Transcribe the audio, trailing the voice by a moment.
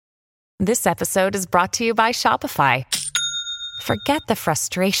This episode is brought to you by Shopify. Forget the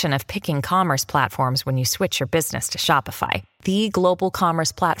frustration of picking commerce platforms when you switch your business to Shopify, the global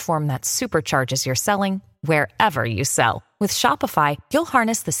commerce platform that supercharges your selling wherever you sell. With Shopify, you'll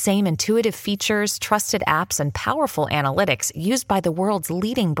harness the same intuitive features, trusted apps, and powerful analytics used by the world's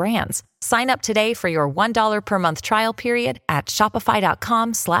leading brands. Sign up today for your $1 per month trial period at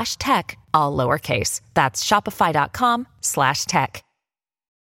shopify.com/tech, all lowercase. That's shopify.com/tech.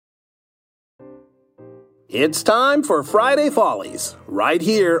 It's time for Friday Follies, right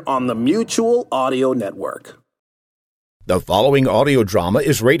here on the Mutual Audio Network. The following audio drama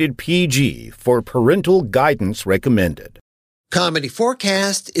is rated PG for parental guidance recommended. Comedy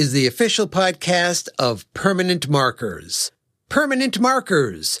Forecast is the official podcast of Permanent Markers. Permanent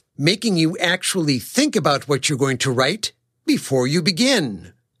Markers, making you actually think about what you're going to write before you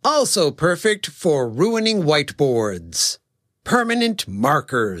begin. Also perfect for ruining whiteboards. Permanent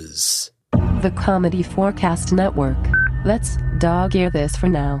Markers. The Comedy Forecast Network. Let's dog-ear this for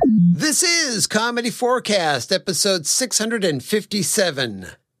now. This is Comedy Forecast, episode 657,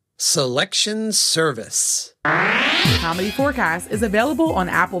 Selection Service. Comedy Forecast is available on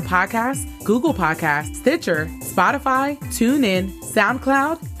Apple Podcasts, Google Podcasts, Stitcher, Spotify, TuneIn,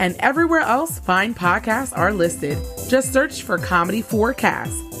 SoundCloud, and everywhere else fine podcasts are listed. Just search for Comedy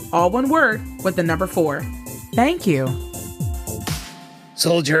Forecast, all one word with the number 4. Thank you.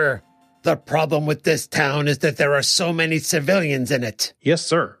 Soldier, the problem with this town is that there are so many civilians in it. Yes,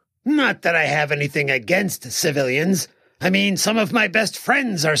 sir. Not that I have anything against civilians. I mean, some of my best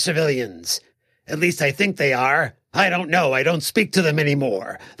friends are civilians. At least I think they are. I don't know. I don't speak to them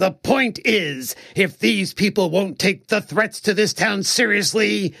anymore. The point is, if these people won't take the threats to this town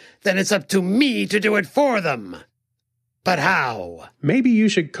seriously, then it's up to me to do it for them. But how? Maybe you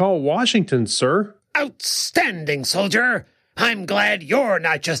should call Washington, sir. Outstanding, soldier. I'm glad you're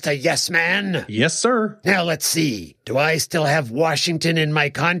not just a yes man. Yes, sir. Now let's see. Do I still have Washington in my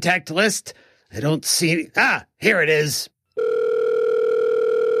contact list? I don't see... Ah, here it is.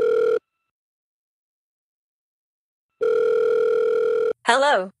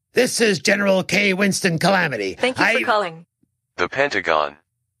 Hello. This is General K. Winston Calamity. Thank you for calling. The Pentagon.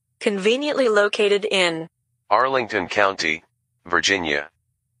 Conveniently located in Arlington County, Virginia.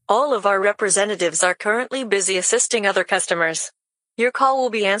 All of our representatives are currently busy assisting other customers. Your call will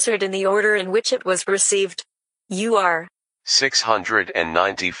be answered in the order in which it was received. You are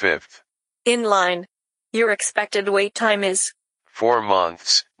 695th. in line. Your expected wait time is 4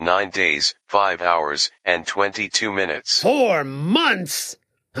 months, 9 days, 5 hours, and 22 minutes. 4 months?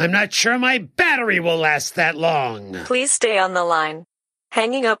 I'm not sure my battery will last that long. Please stay on the line.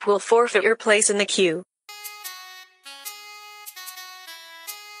 Hanging up will forfeit your place in the queue.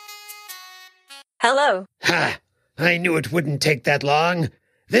 Hello. Ha! I knew it wouldn't take that long.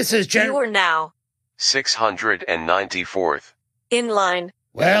 This is You are now 694th. in line.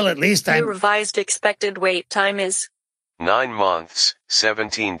 Well, at least Your I'm... revised expected wait time is 9 months,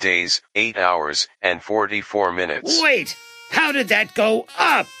 17 days, 8 hours, and 44 minutes. Wait! How did that go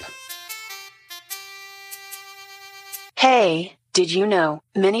up? Hey, did you know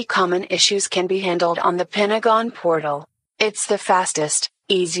many common issues can be handled on the Pentagon portal? It's the fastest,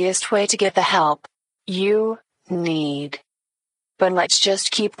 easiest way to get the help you need. But let's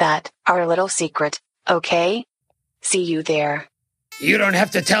just keep that our little secret, okay? See you there. You don't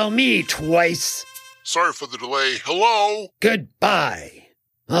have to tell me twice. Sorry for the delay. Hello? Goodbye.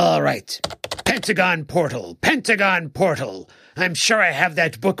 All right. Pentagon Portal. Pentagon Portal. I'm sure I have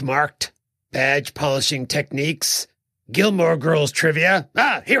that bookmarked. Badge polishing techniques. Gilmore Girls trivia.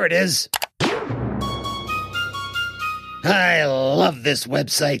 Ah, here it is. I love this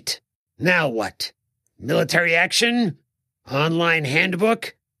website. Now what? Military action? Online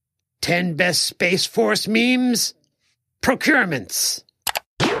handbook? 10 best Space Force memes? Procurements.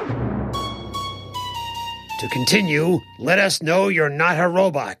 To continue, let us know you're not a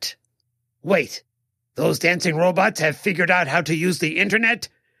robot. Wait, those dancing robots have figured out how to use the internet?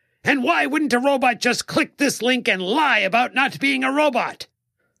 And why wouldn't a robot just click this link and lie about not being a robot?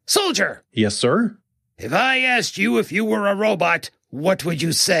 Soldier! Yes, sir. If I asked you if you were a robot, what would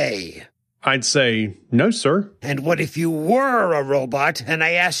you say? I'd say no, sir. And what if you were a robot and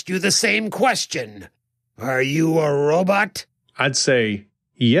I asked you the same question? Are you a robot? I'd say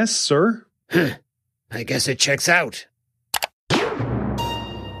yes, sir. I guess it checks out.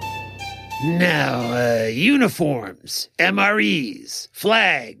 Now, uniforms, MREs,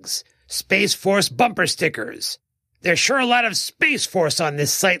 flags, Space Force bumper stickers. There's sure a lot of Space Force on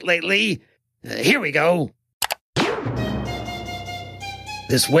this site lately. Here we go.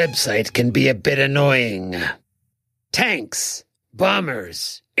 This website can be a bit annoying. Tanks,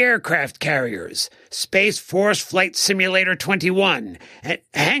 bombers, aircraft carriers, Space Force Flight Simulator 21. And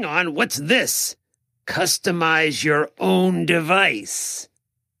hang on, what's this? Customize your own device.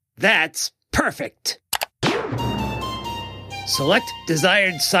 That's perfect. Select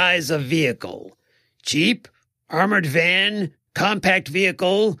desired size of vehicle. Jeep, armored van, compact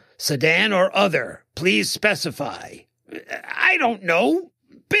vehicle, sedan, or other. Please specify. I don't know.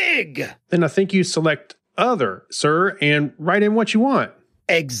 Big. Then I think you select other, sir, and write in what you want.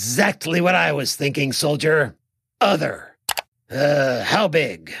 Exactly what I was thinking, soldier. Other. How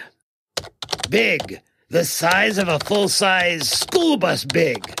big? Big. The size of a full-size school bus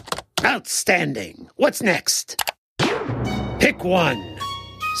big. Outstanding. What's next? Pick one.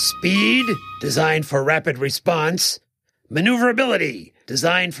 Speed, designed for rapid response. Maneuverability,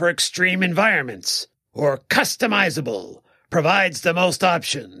 designed for extreme environments. Or customizable, provides the most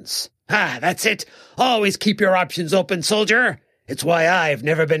options. That's it. Always keep your options open, soldier. It's why I've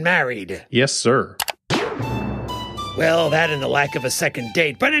never been married. Yes, sir. Well, that and the lack of a second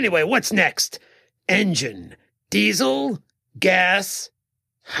date. But anyway, what's next? Engine, diesel, gas,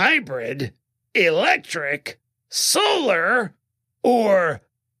 hybrid, electric, solar, or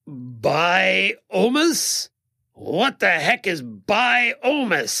biomass? What the heck is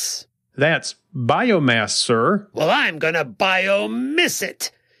biomass? That's biomass, sir. Well, I'm gonna biomiss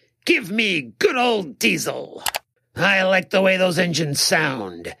it. Give me good old diesel. I like the way those engines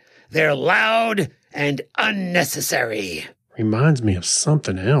sound. They're loud and unnecessary. Reminds me of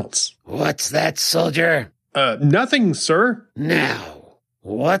something else. What's that, soldier? Nothing, sir. Now,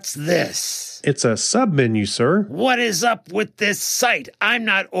 what's this? It's a sub-menu, sir. What is up with this site? I'm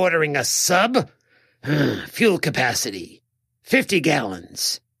not ordering a sub. Fuel capacity. 50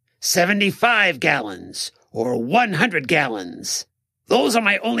 gallons. 75 gallons. Or 100 gallons. Those are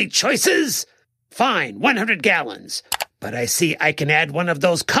my only choices? Fine, 100 gallons. But I see I can add one of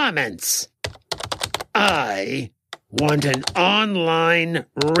those comments. I want an online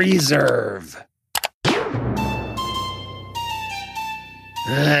reserve.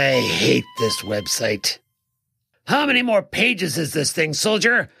 I hate this website. How many more pages is this thing,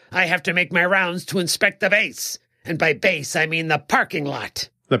 soldier? I have to make my rounds to inspect the base. And by base, I mean the parking lot.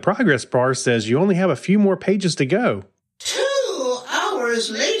 The progress bar says you only have a few more pages to go. 2 hours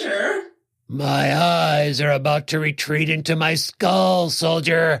later? My eyes are about to retreat into my skull,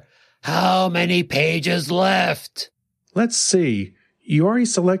 soldier. How many pages left? Let's see. You already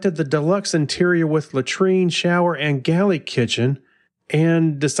selected the deluxe interior with latrine, shower, and galley kitchen,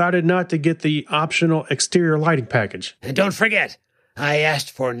 and decided not to get the optional exterior lighting package. And don't forget, I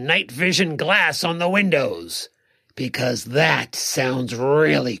asked for night vision glass on the windows, because that sounds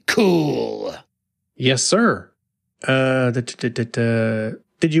really cool. Yes, sir.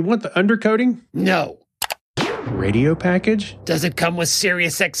 Did you want the undercoating? No. Radio package? Does it come with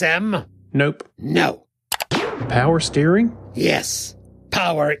Sirius XM? Nope. No. Power steering? Yes.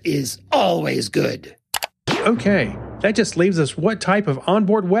 Power is always good. Okay, that just leaves us what type of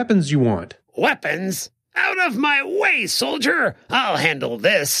onboard weapons you want. Weapons? Out of my way, soldier! I'll handle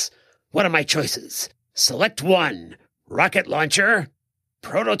this. What are my choices? Select one. Rocket launcher,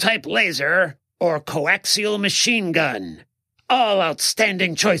 prototype laser, or coaxial machine gun. All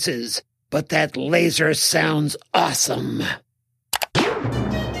outstanding choices, but that laser sounds awesome.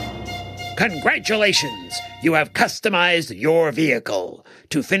 Congratulations! You have customized your vehicle.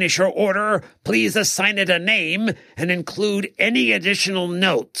 To finish your order, please assign it a name and include any additional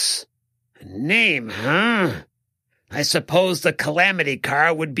notes. Name, huh? I suppose the Calamity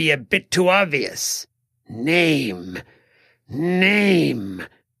car would be a bit too obvious. Name.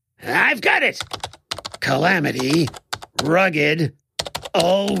 I've got it! Calamity, rugged,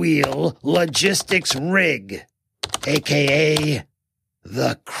 all-wheel logistics rig, a.k.a.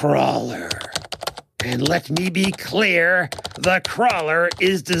 the Crawler. And let me be clear, the Crawler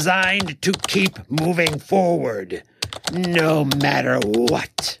is designed to keep moving forward, no matter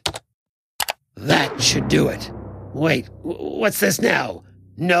what. That should do it. Wait, what's this now?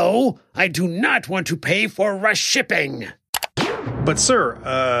 No, I do not want to pay for rush shipping. But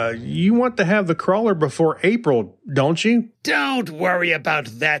sir, you want to have the Crawler before April, don't you? Don't worry about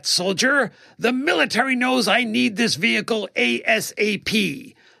that, soldier. The military knows I need this vehicle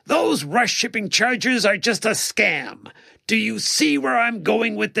ASAP. Those rush shipping charges are just a scam. Do you see where I'm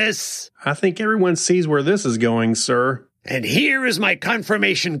going with this? I think everyone sees where this is going, sir. And here is my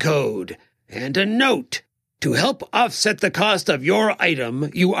confirmation code. And a note. To help offset the cost of your item,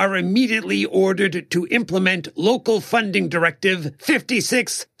 you are immediately ordered to implement Local Funding Directive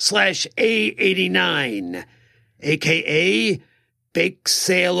 56/A89, a.k.a. Bake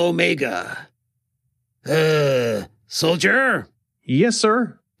Sale Omega. Soldier, Yes,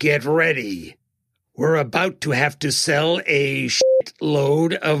 sir. Get ready. We're about to have to sell a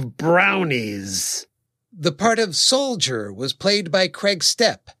shitload of brownies. The part of Soldier was played by Craig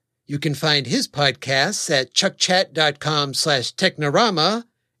Stepp. You can find his podcasts at chuckchat.com/technorama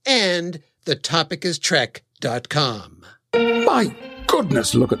and thetopicistrek.com. My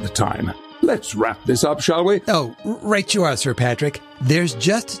goodness, look at the time. Let's wrap this up, shall we? Oh, right you are, Sir Patrick. There's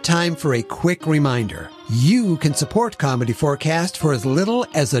just time for a quick reminder. You can support Comedy Forecast for as little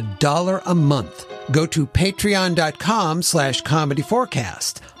as $1 a month. Go to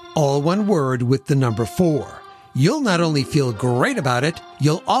patreon.com/comedyforecast. All one word with the number 4. You'll not only feel great about it,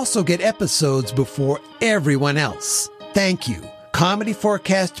 you'll also get episodes before everyone else. Thank you. Comedy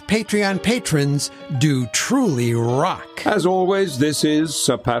Forecast Patreon patrons do truly rock. As always, this is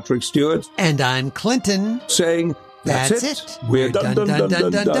Sir Patrick Stewart. And I'm Clinton. Saying, that's it. We're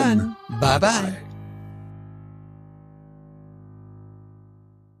done. Bye-bye.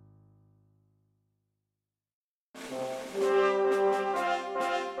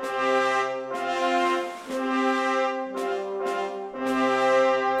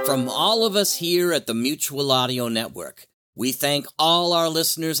 From all of us here at the Mutual Audio Network, we thank all our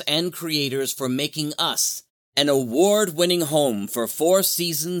listeners and creators for making us an award-winning home for 4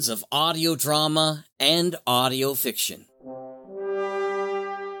 seasons of audio drama and audio fiction.